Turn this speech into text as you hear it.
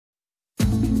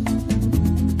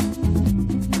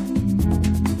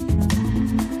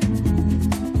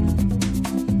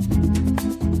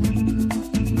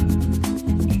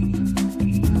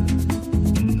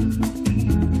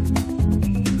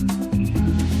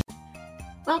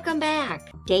Welcome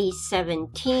back. Day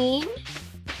 17.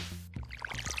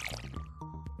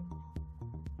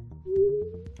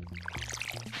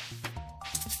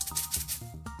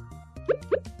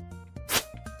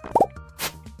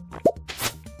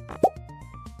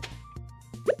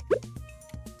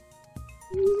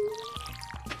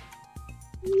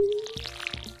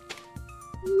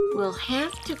 We'll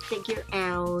have to figure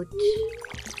out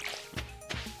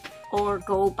or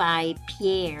go by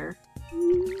Pierre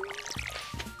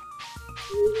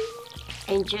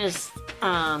and just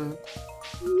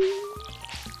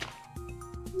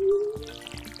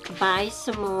buy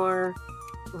some more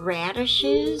radish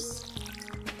seeds.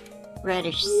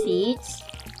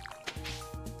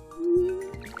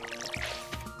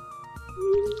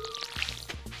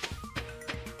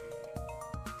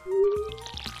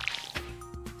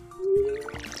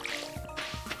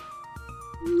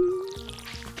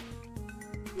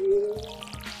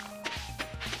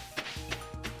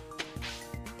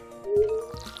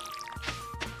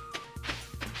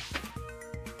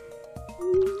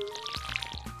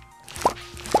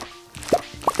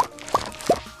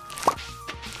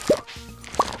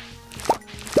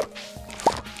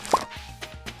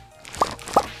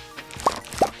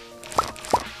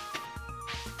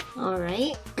 All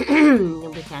right,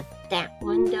 we got that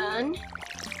one done.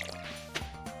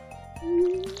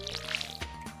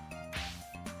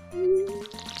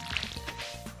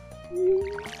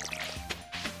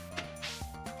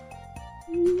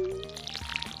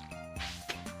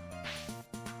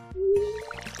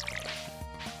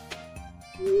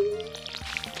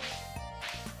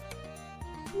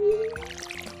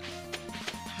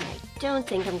 I don't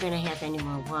think I'm gonna have any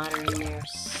more water in there,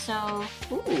 so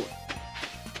ooh.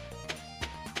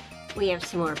 We have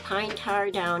some more pine tar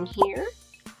down here.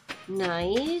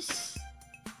 Nice.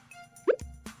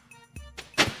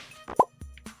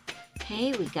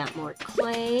 Okay, we got more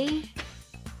clay.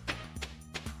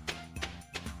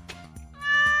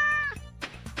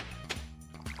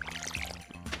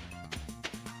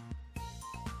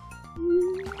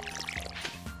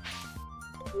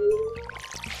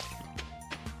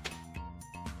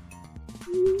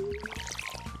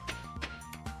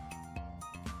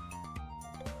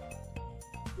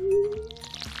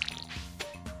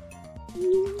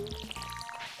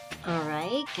 All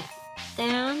right, got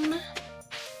them.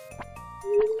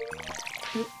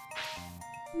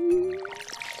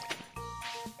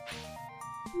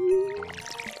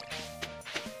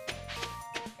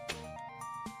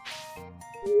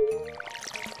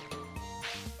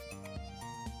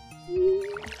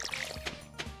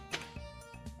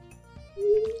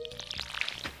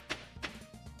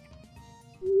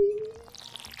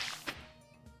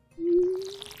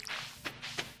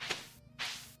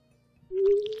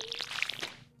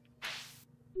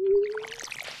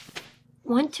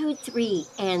 One, two, three,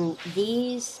 and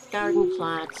these garden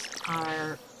plots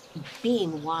are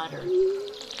being watered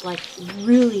like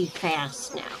really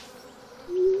fast now.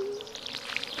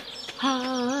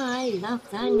 Oh, I love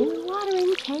the new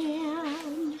watering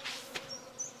can.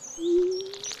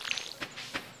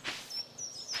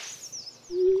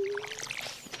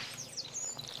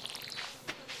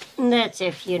 And that's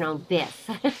if you know Biff.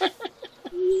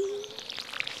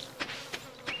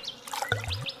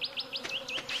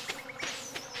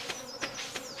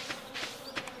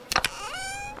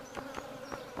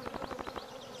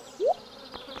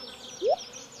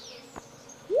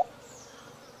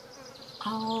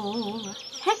 Oh,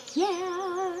 heck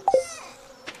yes!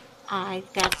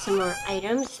 I've got some more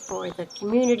items for the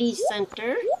community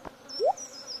center.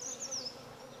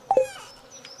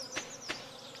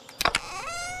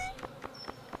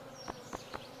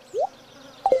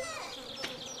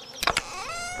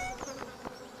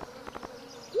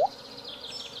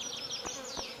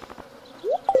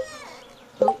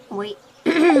 Oh, wait.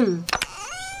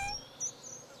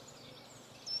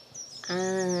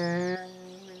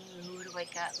 What do I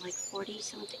got? Like 40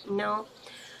 something? No.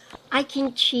 I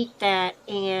can cheat that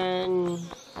and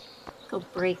go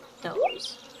break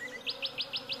those.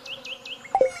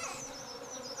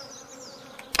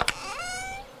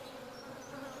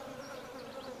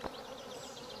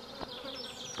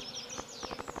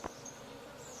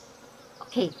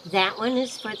 Okay, that one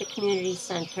is for the community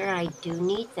center. I do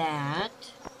need that.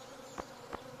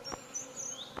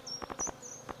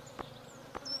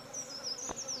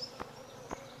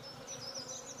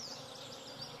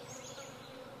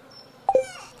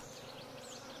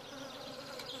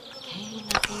 Okay,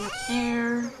 nothing up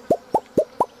there.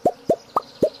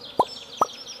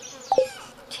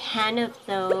 10 of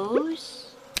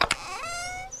those.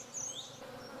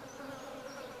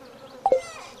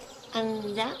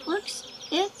 And that looks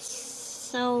it.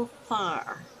 so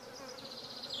far.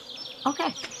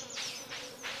 Okay.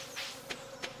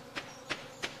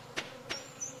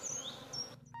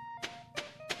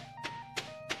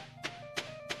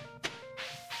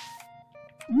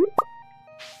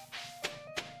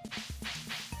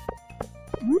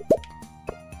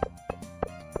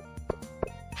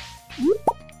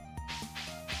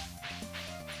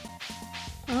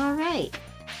 All right.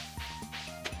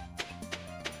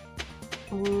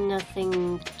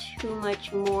 Nothing too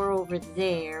much more over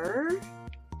there.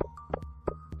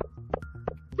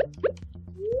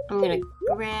 I'm gonna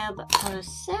grab a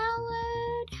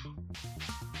salad.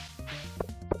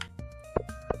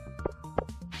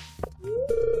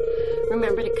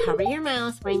 Remember to cover your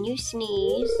mouth when you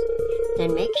sneeze.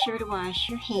 Then make sure to wash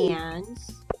your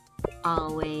hands.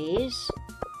 Always.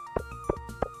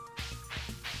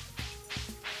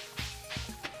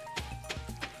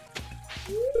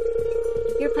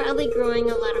 You're probably growing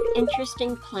a lot of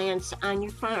interesting plants on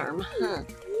your farm, huh?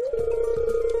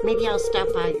 Maybe I'll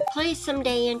stop by your place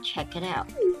someday and check it out.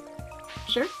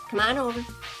 Sure, come on over.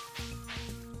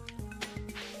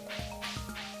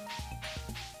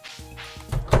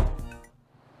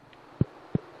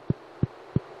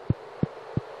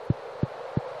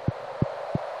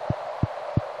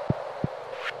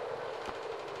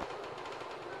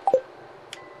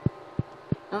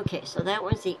 Okay, so that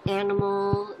one's the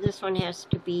animal. This one has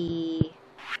to be...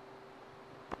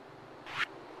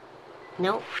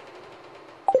 Nope.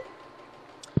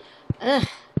 Ugh.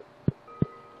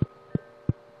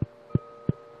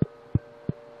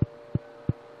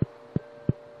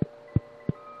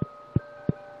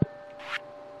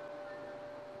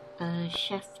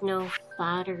 Chef no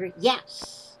fodder.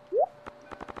 Yes.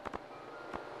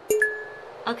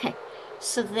 Okay,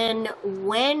 so then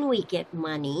when we get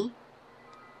money,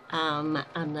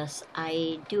 unless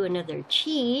I do another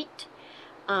cheat,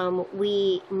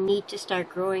 we need to start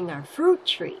growing our fruit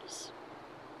trees.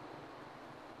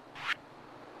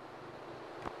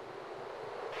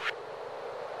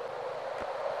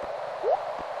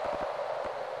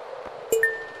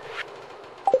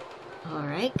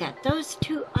 Alright, got those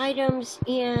 2 items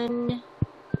in.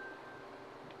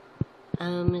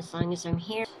 As long as I'm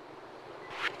here.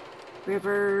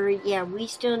 River, yeah, we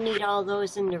still need all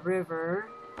those in the river.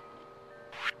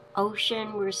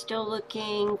 Ocean, we're still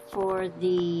looking for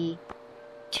the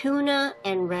tuna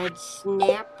and red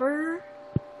snapper.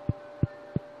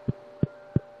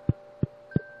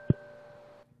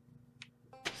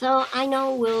 So I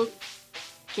know we'll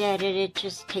get it, it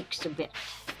just takes a bit.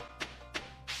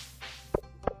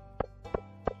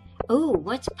 Oh,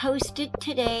 what's posted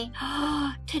today?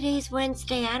 Oh, today's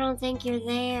Wednesday. I don't think you're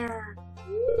there.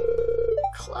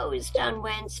 Closed on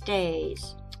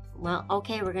Wednesdays. Well,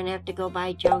 okay, we're gonna have to go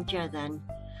buy Joja then.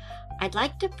 I'd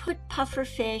like to put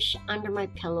pufferfish under my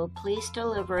pillow. Please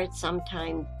deliver it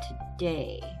sometime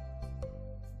today.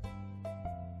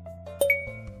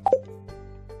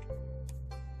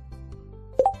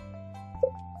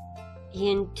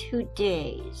 In 2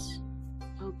 days.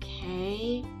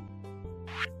 Okay.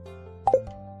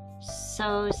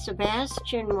 So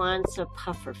Sebastian wants a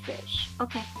pufferfish.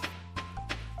 Okay.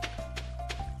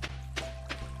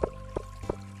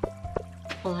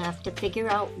 We'll have to figure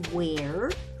out where.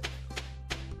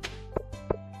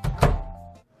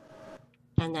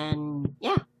 And then,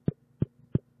 yeah.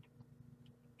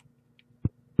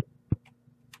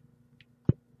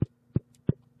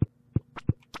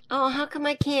 Oh, how come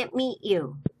I can't meet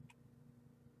you?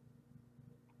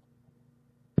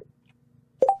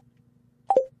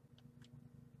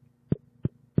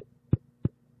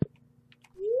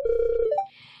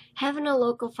 Having a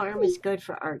local farm is good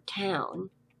for our town.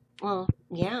 Well,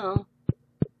 yeah.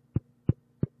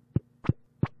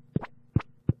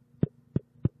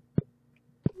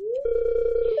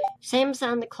 Sam's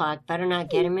on the clock. Better not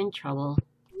get him in trouble.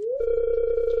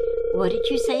 What did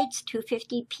you say? It's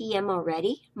 2:50 p.m.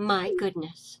 already? My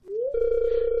goodness.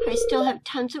 I still have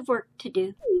tons of work to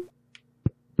do.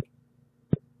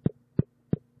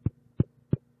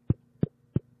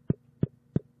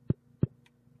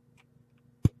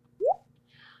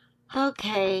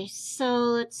 Okay, so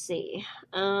let's see.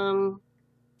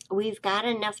 We've got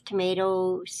enough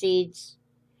tomato seeds,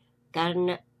 got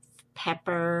enough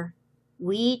pepper,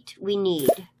 wheat we need.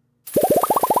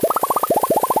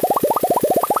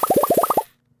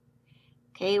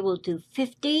 Okay, we'll do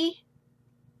 50.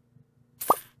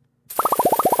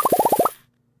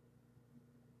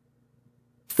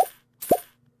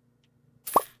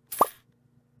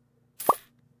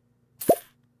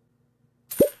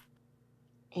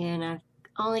 And I've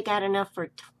only got enough for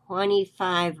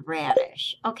 25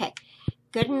 radish. Okay,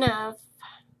 good enough.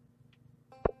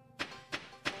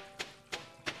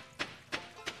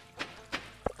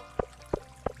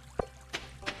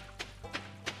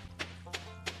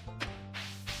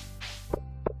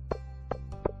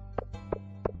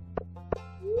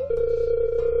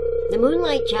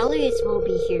 moonlight jellies will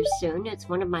be here soon. It's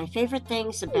one of my favorite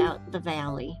things about the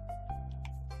valley.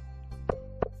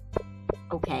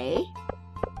 Okay.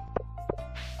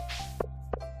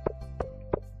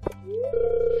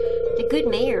 The good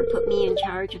mayor put me in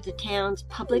charge of the town's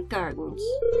public gardens.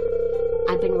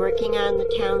 I've been working on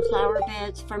the town flower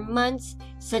beds for months,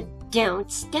 so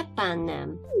don't step on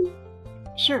them.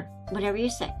 Sure, whatever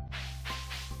you say.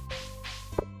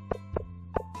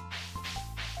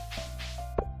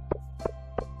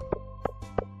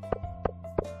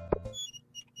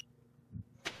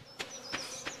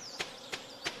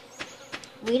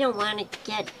 We don't want to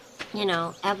get, you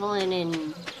know, Evelyn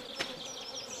and,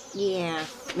 yeah,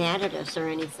 mad at us or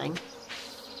anything.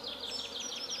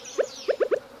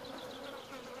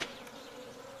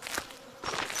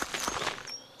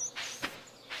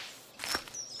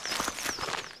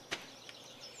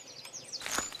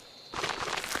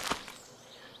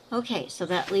 Okay, so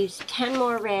that leaves 10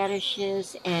 more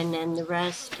radishes, and then the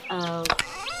rest of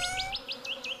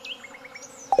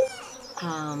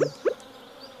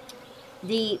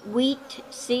the wheat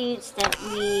seeds that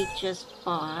we just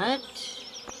bought.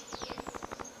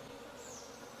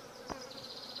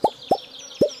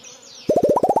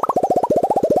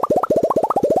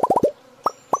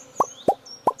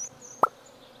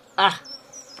 Ah!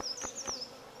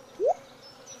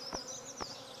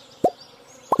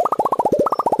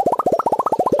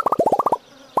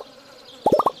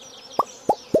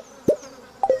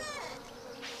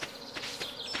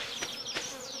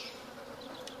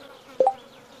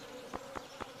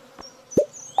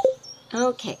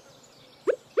 Okay,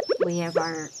 we have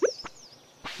our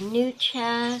new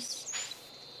chest.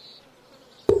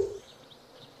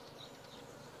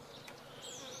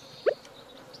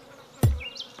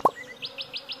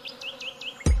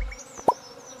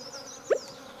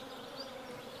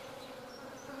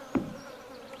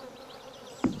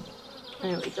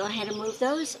 There we go ahead and move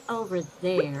those over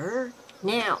there.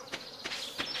 Now,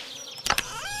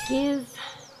 give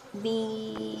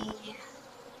me...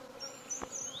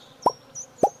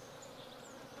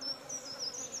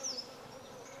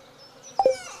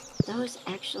 Those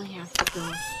actually have to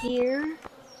go here.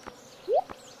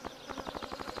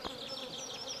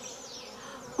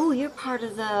 Oh, you're part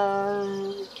of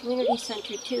the community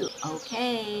center too.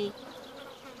 Okay.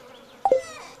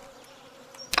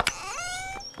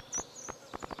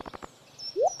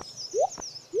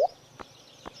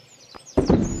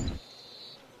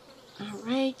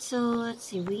 Alright, so let's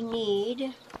see, we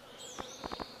need...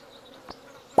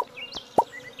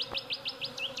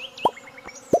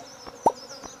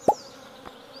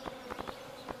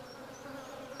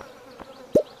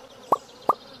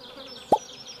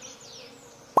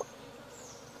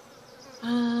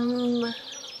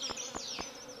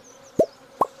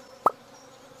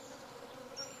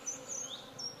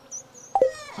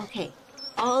 Okay,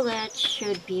 all that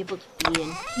should be able to be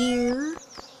in here.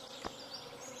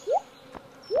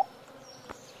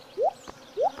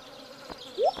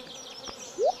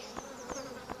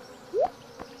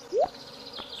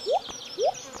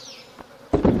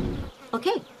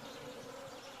 Okay.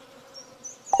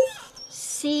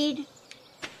 Seed.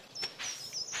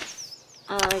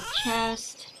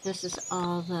 Chest. This is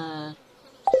all the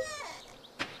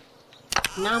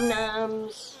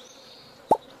nom-noms.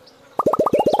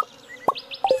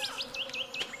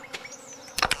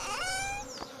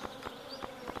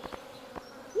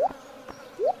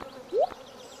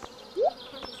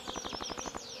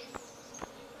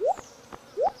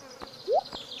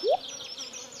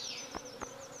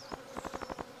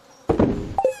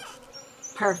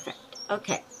 Perfect.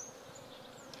 Okay.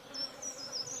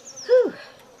 Whew.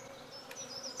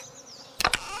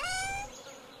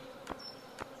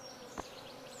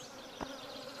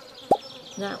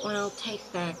 That one I'll take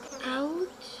back out.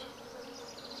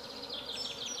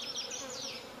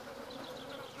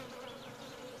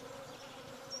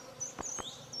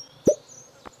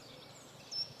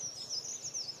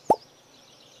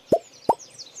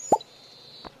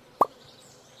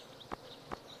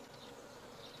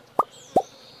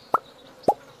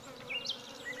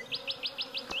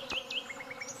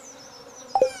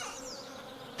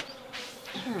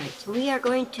 Alright, so we are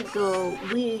going to go,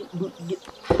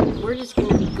 we're just going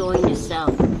to be going to sell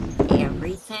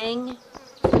everything.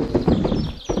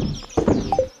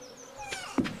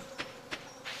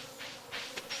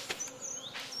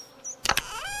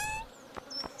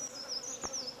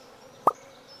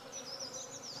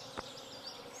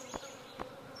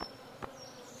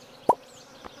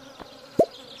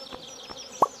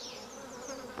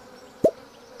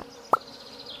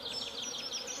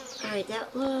 Alright,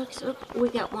 that looks... Oh, we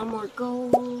got one more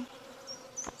goal.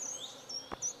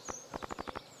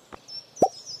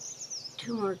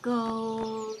 2 more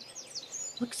gold.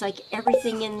 Looks like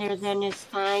everything in there then is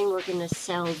fine. We're going to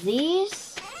sell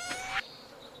these.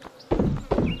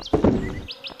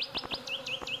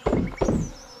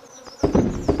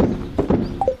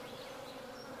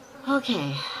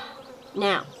 Okay,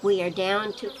 now we are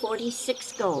down to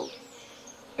 46 gold.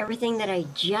 Everything that I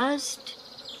just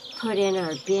put in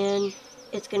our bin,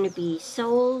 it's going to be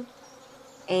sold.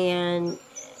 And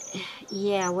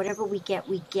yeah, whatever we get,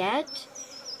 we get.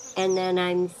 And then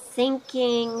I'm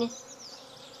thinking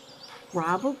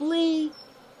probably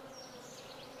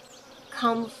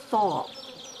come fall,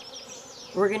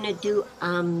 we're going to do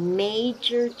a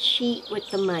major cheat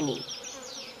with the money.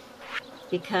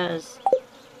 Because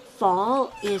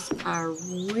fall is our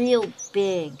real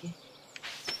big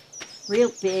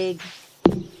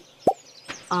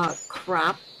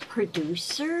crop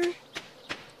producer.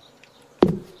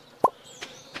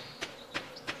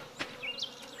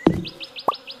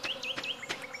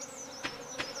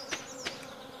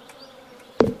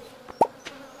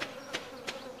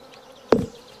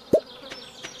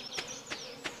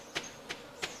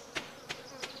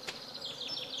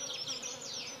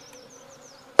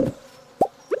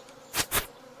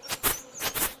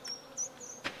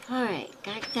 Alright,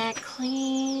 got that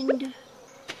cleaned.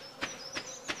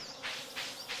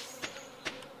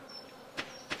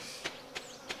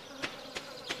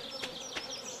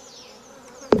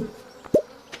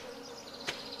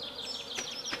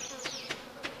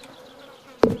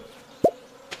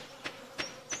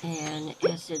 And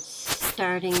as it's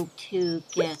starting to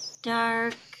get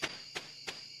dark,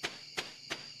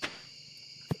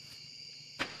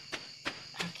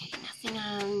 okay, nothing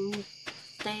on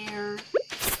there.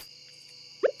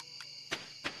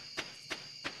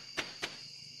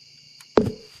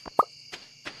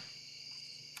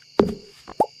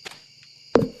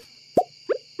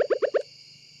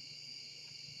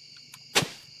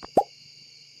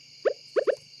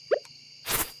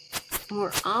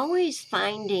 We're always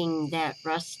finding that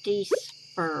rusty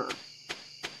spur,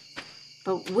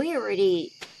 but we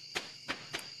already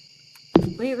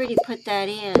put that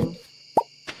in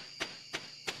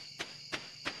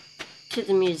to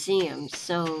the museum,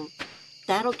 so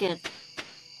that'll get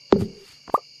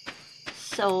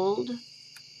sold.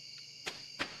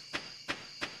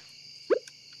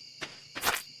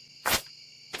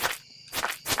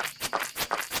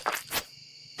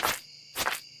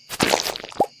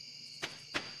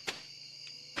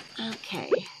 Okay.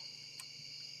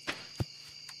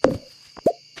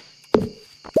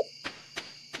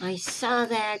 I saw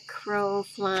that crow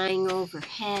flying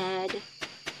overhead.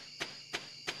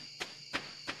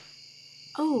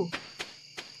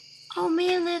 Oh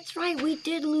man, that's right. We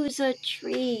did lose a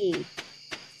tree.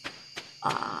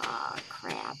 Ah,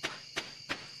 crap.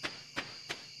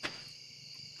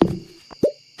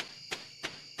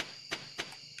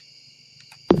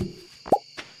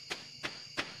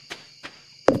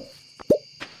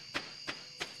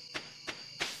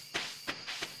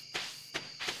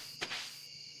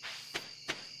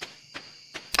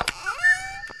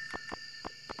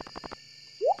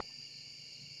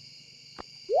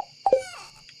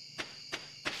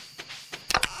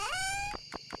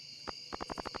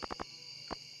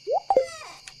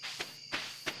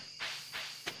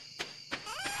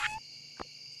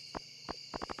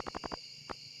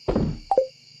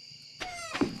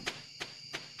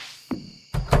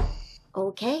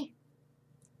 Okay,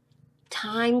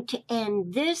 time to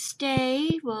end this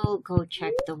day. We'll go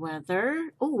check the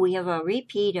weather. Oh, we have a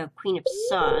repeat of Queen of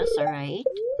Sauce, all right.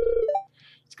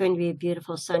 It's going to be a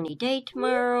beautiful sunny day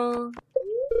tomorrow.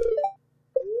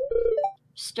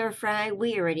 Stir fry,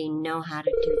 we already know how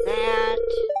to do that.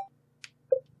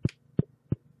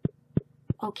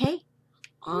 Okay,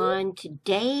 on to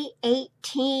day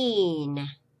 18.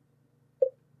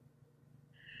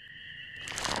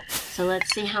 So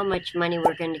let's see how much money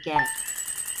we're going to get.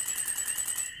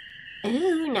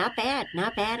 Ooh, not bad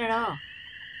at all.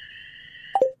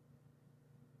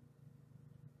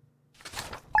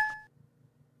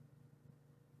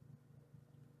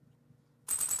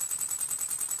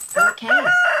 Okay,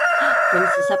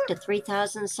 brings us up to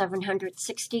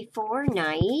 3,764,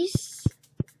 nice.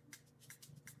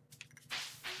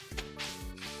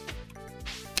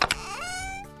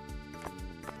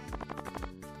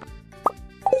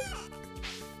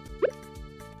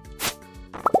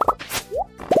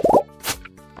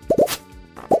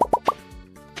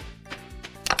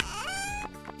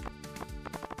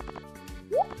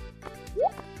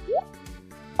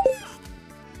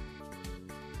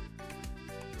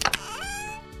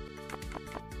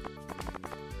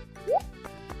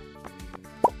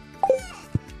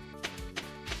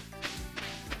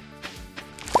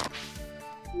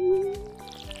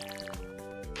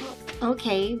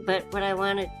 Okay, but what I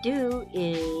want to do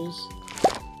is...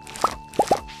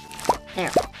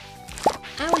 There.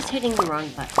 I was hitting the wrong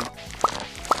button.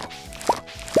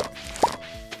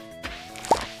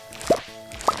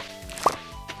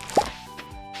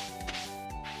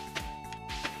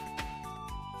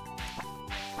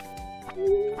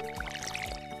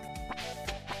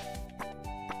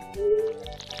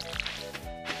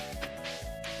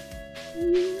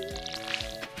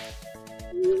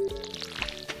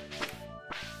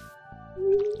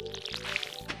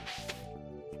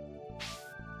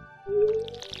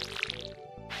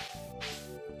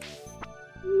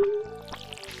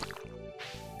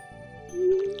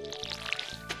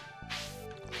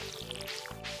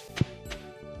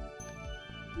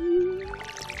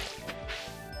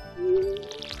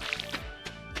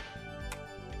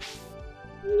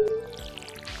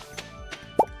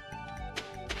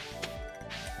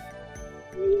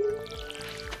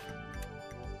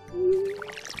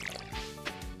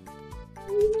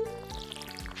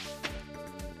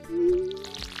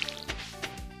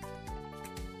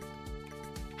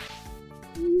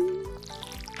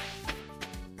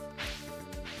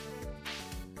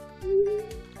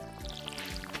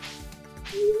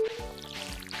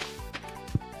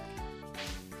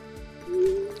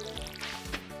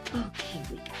 Okay,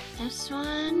 we got this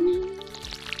one.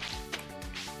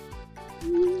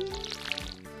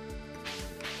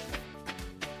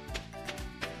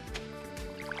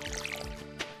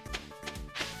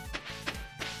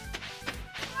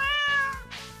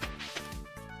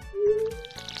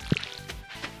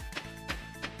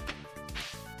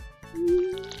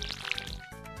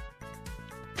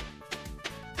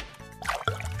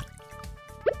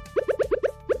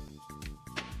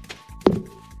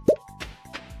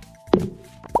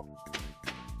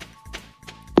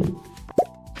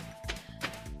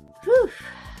 Whew.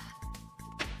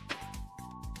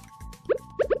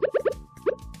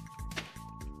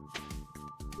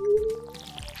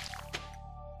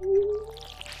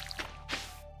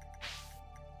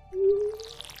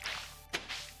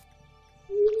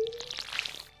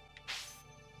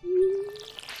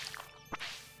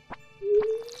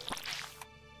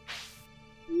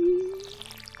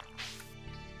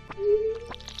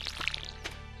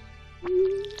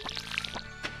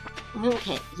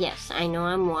 Okay, yes, I know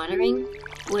I'm watering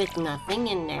with nothing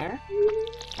in there.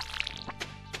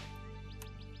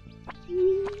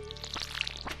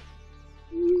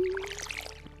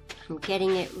 I'm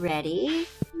getting it ready.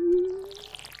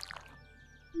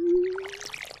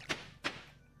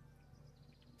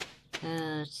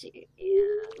 Let's see, yeah,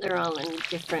 they're all in a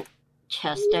different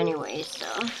chest anyway, so.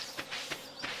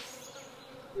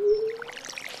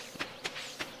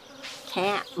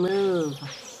 Cat, move.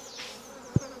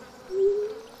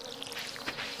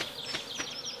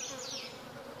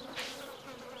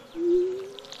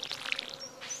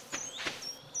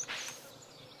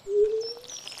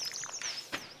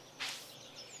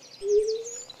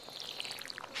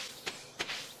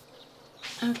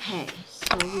 Okay,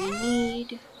 so we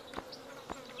need...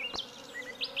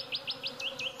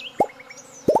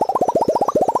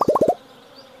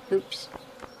 Oops.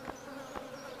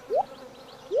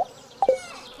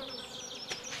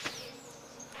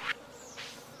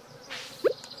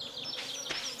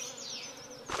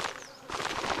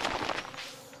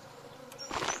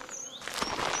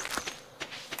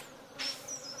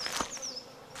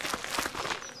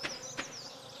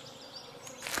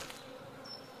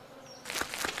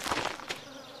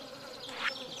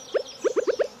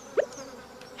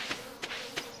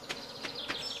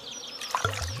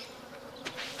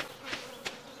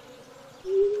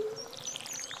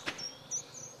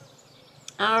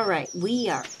 All right, we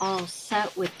are all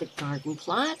set with the garden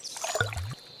plots.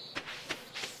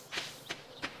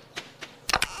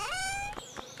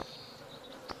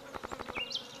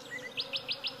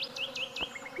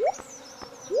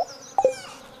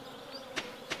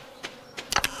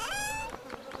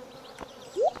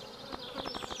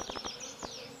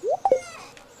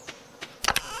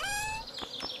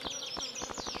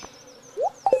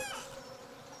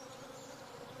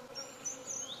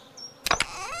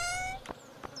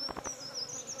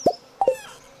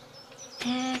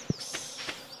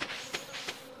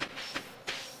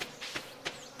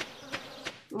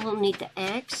 We'll need the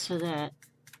axe so that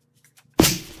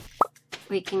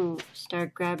we can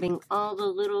start grabbing all the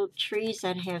little trees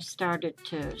that have started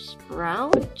to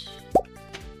sprout.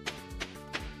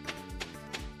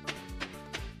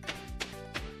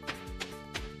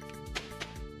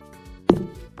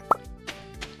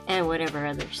 And whatever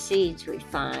other seeds we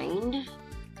find.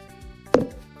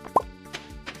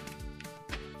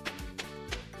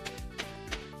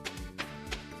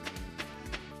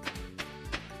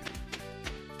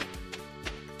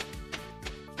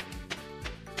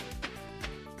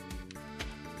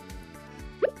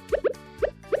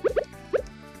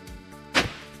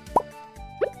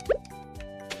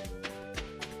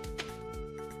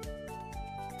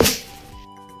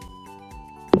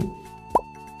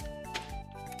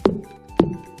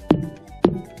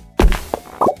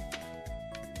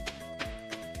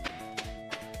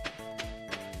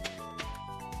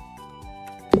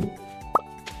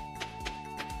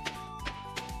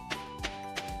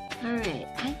 Alright,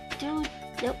 I don't...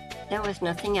 Nope, there was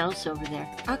nothing else over there.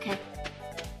 Okay.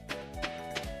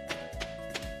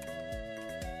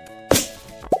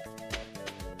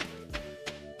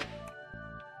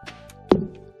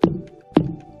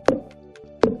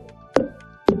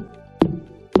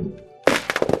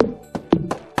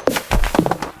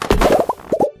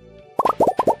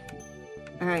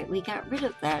 Alright, we got rid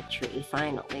of that tree,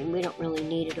 finally. We don't really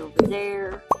need it over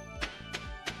there.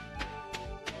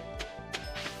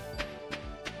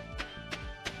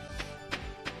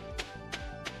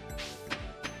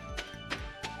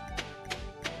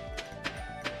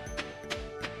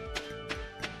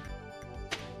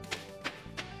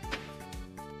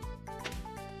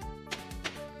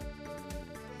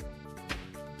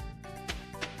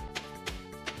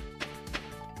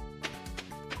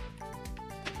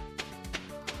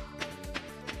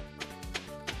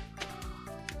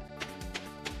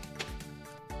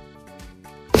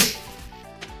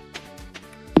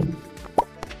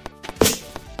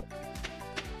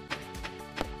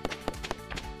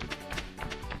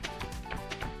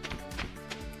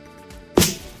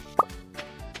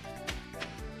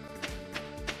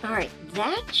 Alright,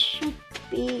 that should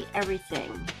be everything.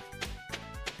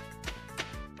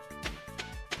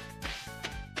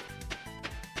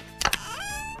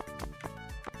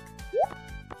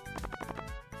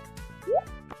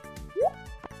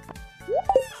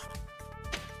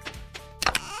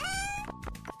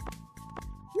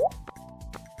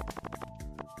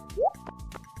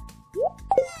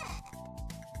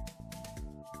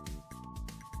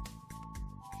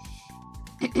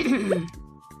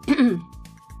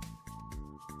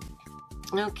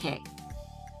 Okay,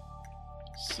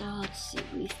 so let's see,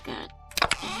 we've got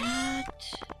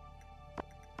that.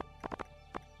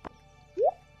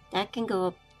 That can go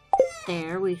up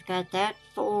there. We've got that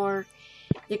for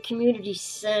the community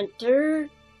center.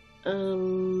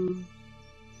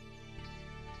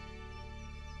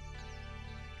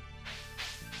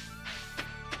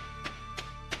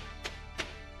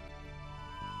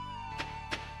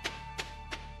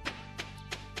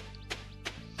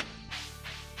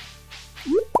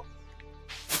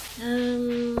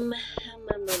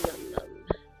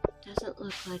 Doesn't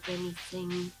look like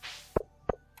anything.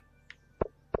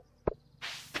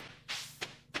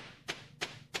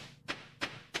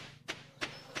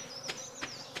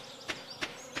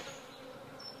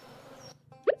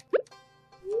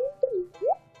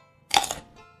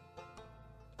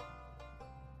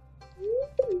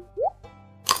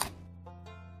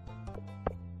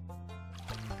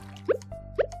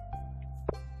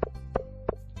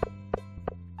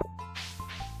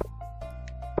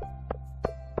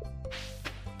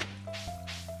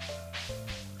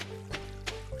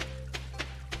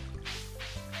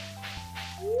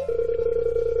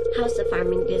 How's the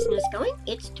farming business going?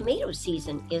 It's tomato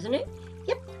season, isn't it?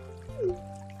 Yep.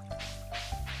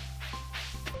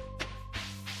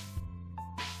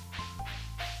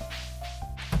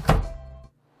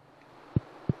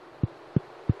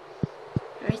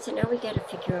 Alright, so now we gotta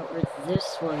figure out where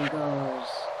this one goes.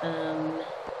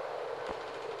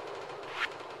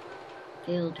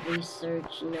 Field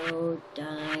research, no.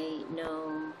 Dye,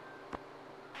 no.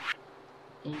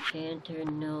 Enchanter,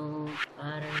 no.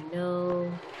 Potter,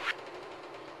 no.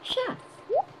 Chef.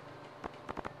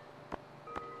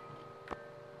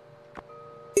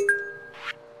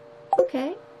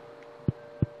 Okay.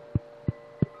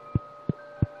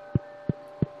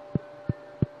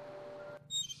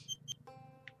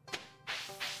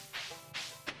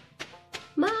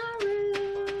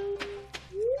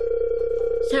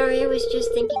 Sorry, I was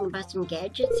just thinking about some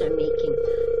gadgets I'm making.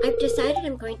 I've decided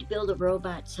I'm going to build a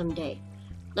robot someday.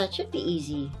 That should be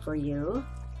easy for you.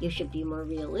 You should be more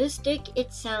realistic.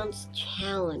 It sounds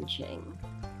challenging.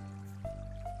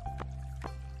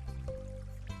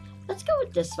 Let's go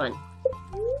with this one.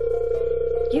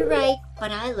 You're right,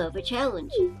 but I love a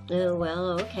challenge. Oh,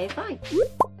 well, okay, fine.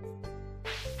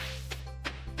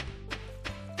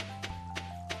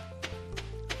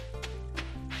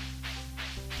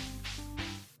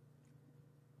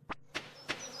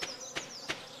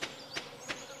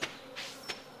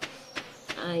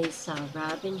 I saw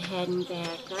Robin heading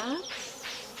back up.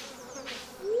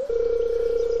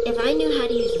 If I knew how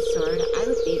to use a sword, I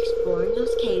would be exploring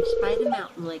those caves by the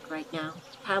mountain lake right now.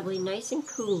 It's probably nice and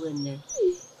cool in there.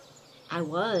 I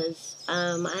was.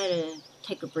 I had to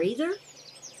take a breather.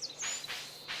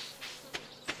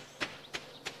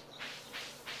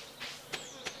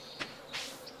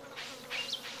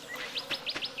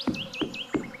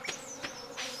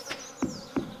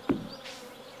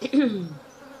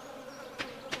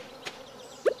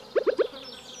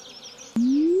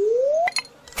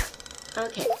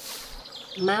 Okay,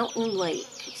 mountain lake.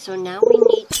 So now we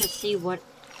need to see what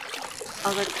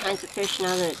other kinds of fish,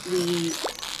 now that we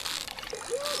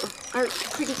are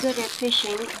pretty good at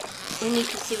fishing. We need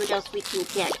to see what else we can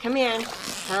get. Come in.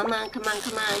 Come on, come on,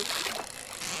 come on.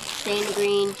 Stay in the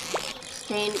green.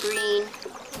 Stay in the green.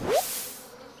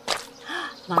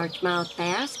 Largemouth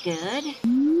bass, good.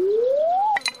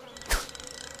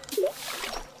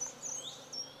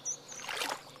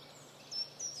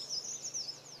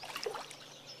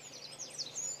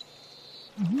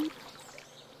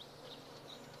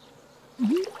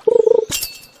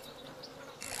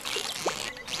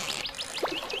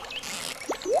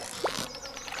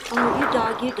 Oh, you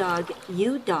dog, you dog,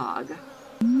 you dog.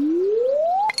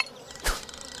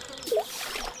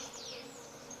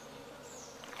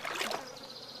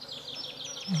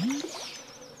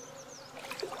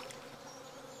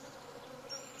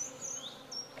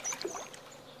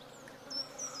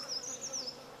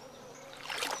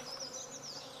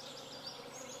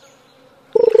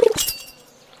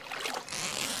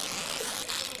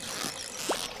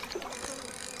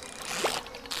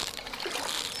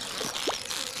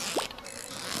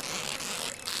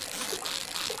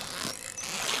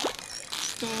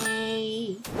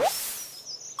 Stay.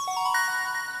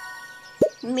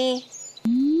 Me.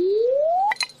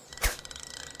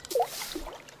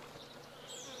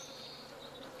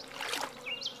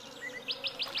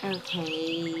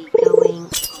 Okay, going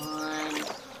on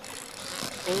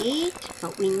bait,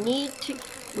 but we need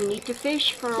to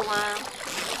fish for a while.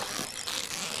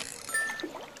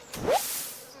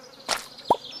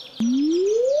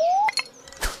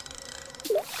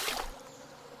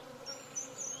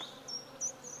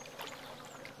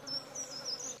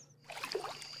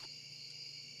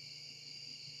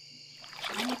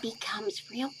 And then it becomes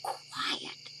real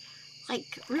quiet.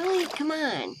 Like, really? Come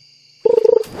on.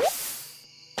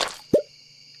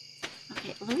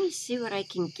 Okay, let me see what I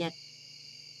can get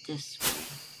this way.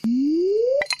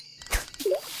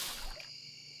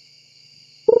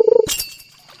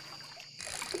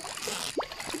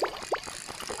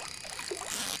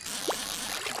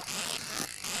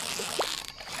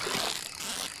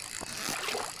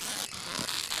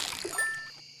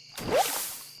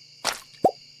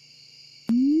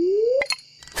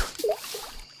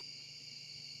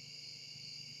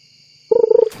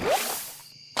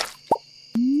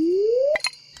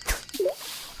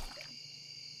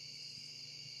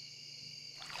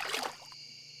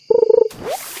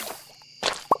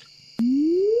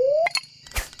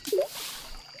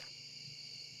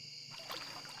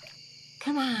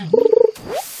 Come on.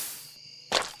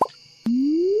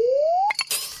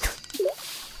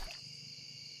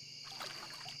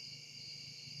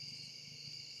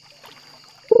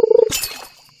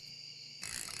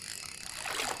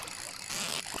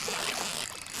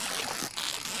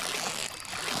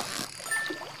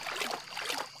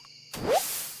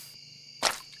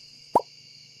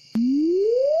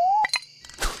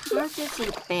 Carp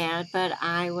isn't bad, but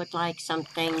I would like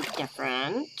something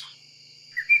different.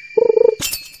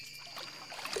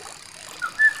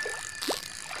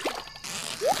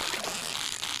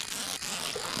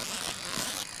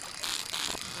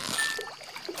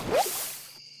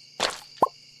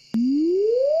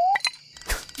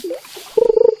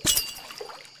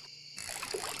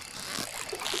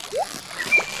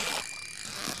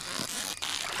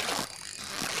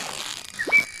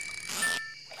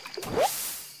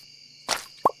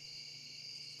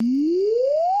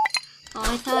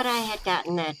 Oh, I thought I had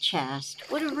gotten that chest.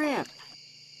 What a rip.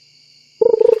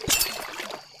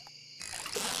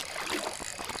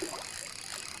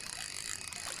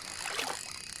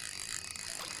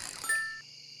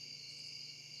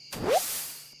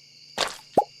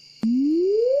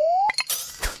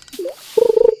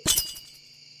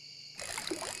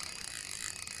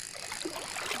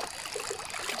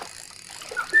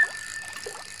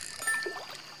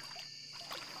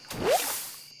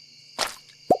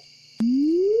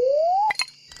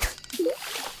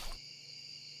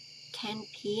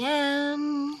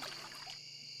 PM.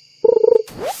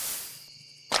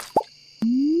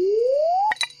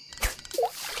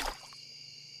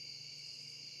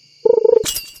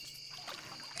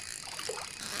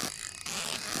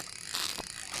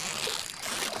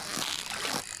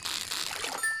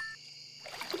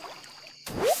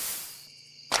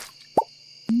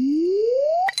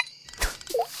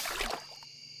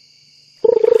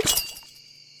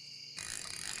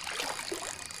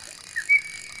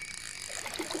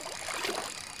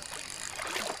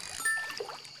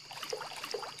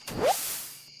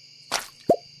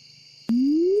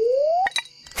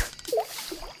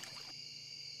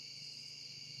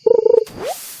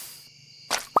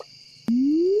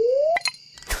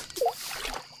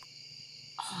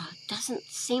 doesn't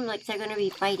seem like they're going to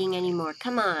be biting anymore.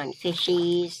 Come on,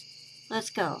 fishies. Let's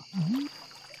go.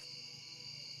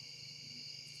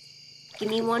 Give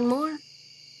me one more.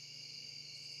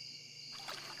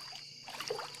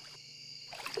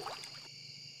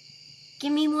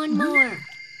 Give me one more.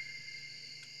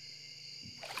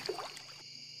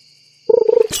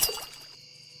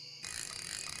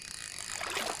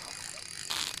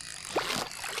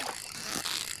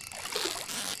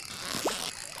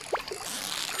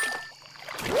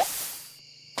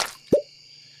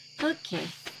 Okay.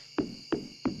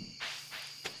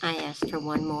 I asked for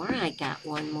one more. I got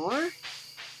one more.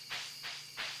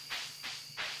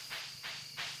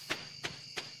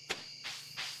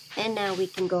 And now we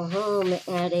can go home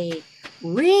at a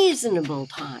reasonable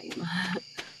time.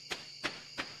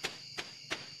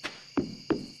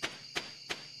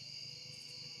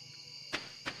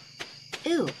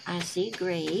 Ooh, I see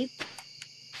grape.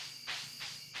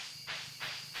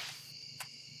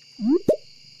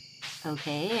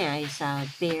 Okay, I saw a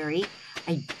berry.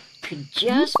 I could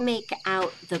just make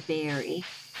out the berry.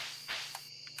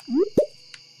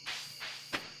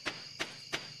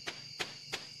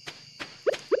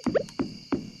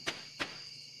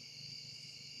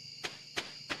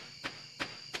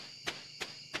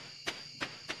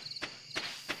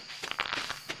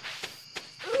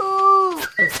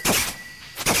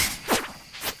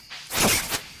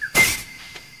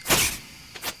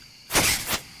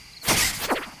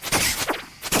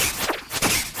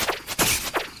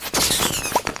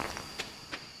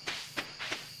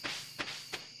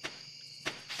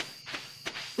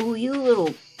 Ooh, you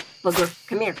little bugger.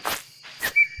 Come here.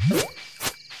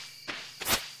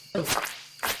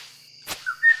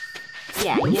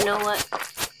 Yeah, you know what?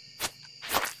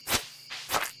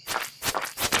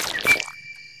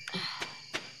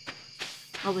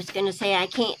 I was gonna say I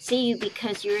can't see you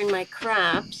because you're in my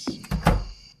crops.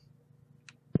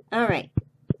 Alright.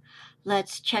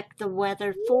 Let's check the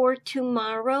weather for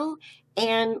tomorrow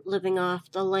and living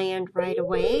off the land right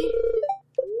away.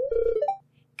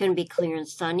 Gonna be clear and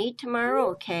sunny tomorrow,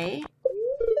 okay?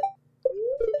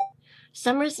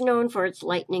 Summer's known for its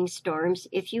lightning storms.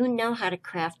 If you know how to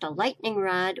craft a lightning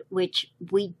rod, which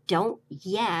we don't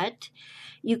yet,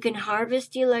 you can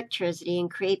harvest the electricity and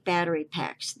create battery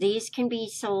packs. These can be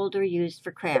sold or used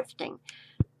for crafting.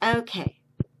 Okay.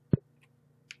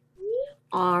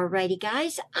 Alrighty,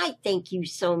 guys. I thank you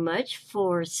so much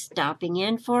for stopping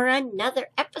in for another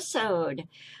episode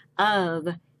of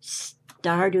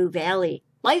Stardew Valley.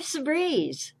 Life's a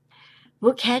breeze.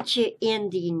 We'll catch you in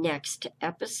the next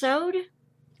episode.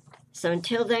 So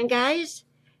until then, guys,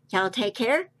 y'all take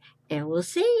care, and we'll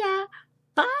see ya.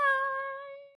 Bye.